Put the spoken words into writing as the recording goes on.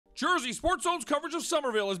Jersey Sports Zone's coverage of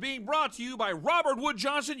Somerville is being brought to you by Robert Wood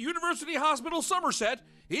Johnson University Hospital Somerset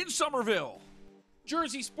in Somerville.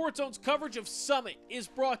 Jersey Sports Zone's coverage of Summit is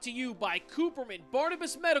brought to you by Cooperman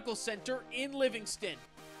Barnabas Medical Center in Livingston.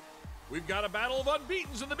 We've got a battle of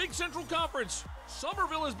unbeatens in the Big Central Conference.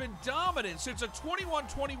 Somerville has been dominant since a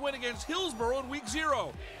 21-20 win against Hillsborough in Week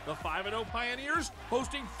 0. The 5-0 Pioneers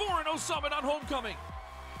hosting 4-0 Summit on homecoming.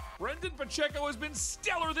 Brenden Pacheco has been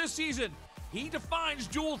stellar this season. He defines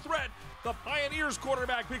dual threat. The Pioneers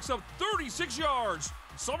quarterback picks up 36 yards.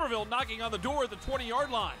 Somerville knocking on the door at the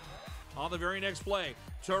 20-yard line. On the very next play,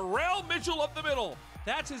 Terrell Mitchell up the middle.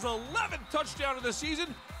 That's his 11th touchdown of the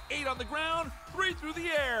season. 8 on the ground, 3 through the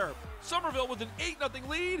air. Somerville with an 8-0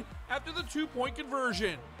 lead after the 2-point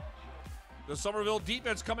conversion. The Somerville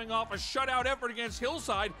defense coming off a shutout effort against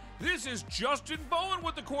Hillside. This is Justin Bowen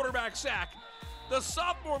with the quarterback sack. The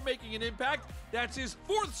sophomore making an impact. That's his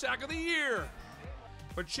 4th sack of the year.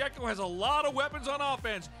 Pacheco has a lot of weapons on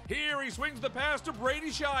offense. Here he swings the pass to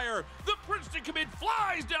Brady Shire. The Princeton commit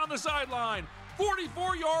flies down the sideline.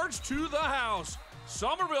 44 yards to the house.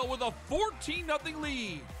 Somerville with a 14-0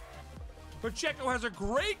 lead. Pacheco has a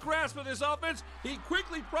great grasp of this offense. He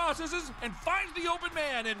quickly processes and finds the open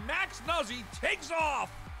man, and Max Nuzzi takes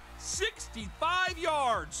off. 65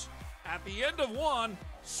 yards. At the end of one,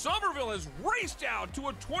 Somerville has raced out to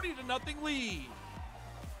a 20-0 lead.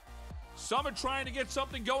 Summit trying to get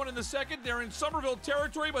something going in the second. They're in Somerville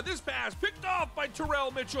territory, but this pass picked off by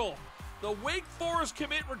Terrell Mitchell. The Wake Forest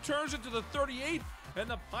commit returns it to the 38, and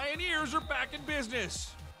the Pioneers are back in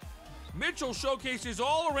business. Mitchell showcased his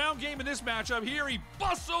all-around game in this matchup. Here he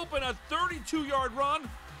busts open a 32-yard run.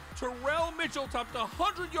 Terrell Mitchell topped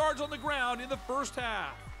 100 yards on the ground in the first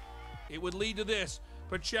half. It would lead to this.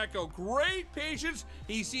 Pacheco, great patience.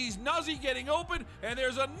 He sees Nuzzi getting open, and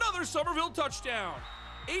there's another Somerville touchdown.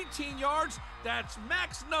 18 yards, that's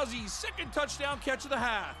Max Nuzzi's 2nd touchdown catch of the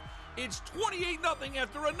half. It's 28-0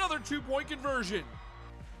 after another 2-point conversion.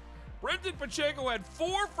 Brenden Pacheco had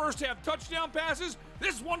 4 first-half touchdown passes.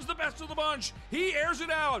 This one's the best of the bunch. He airs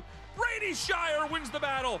it out. Brady Shire wins the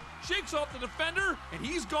battle, shakes off the defender, and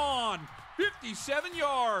he's gone. 57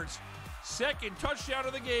 yards. 2nd touchdown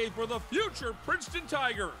of the game for the future Princeton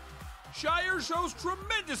Tiger. Shire shows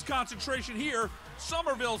tremendous concentration here.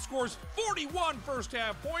 Somerville scores 41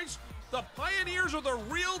 first-half points. The Pioneers are the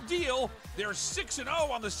real deal. They're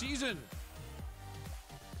 6-0 on the season.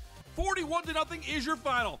 41-0 is your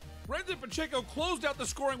final. Brenden Pacheco closed out the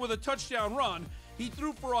scoring with a touchdown run. He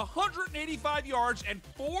threw for 185 yards and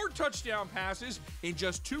 4 touchdown passes in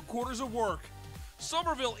just 2 quarters of work.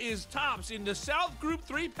 Somerville is tops in the South Group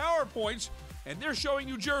 3 power points, and they're showing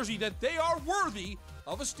New Jersey that they are worthy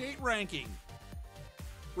of a state ranking.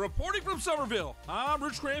 Reporting from Somerville, I'm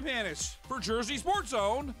Rich Cramp-Hannis for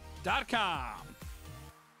JerseySportsZone.com.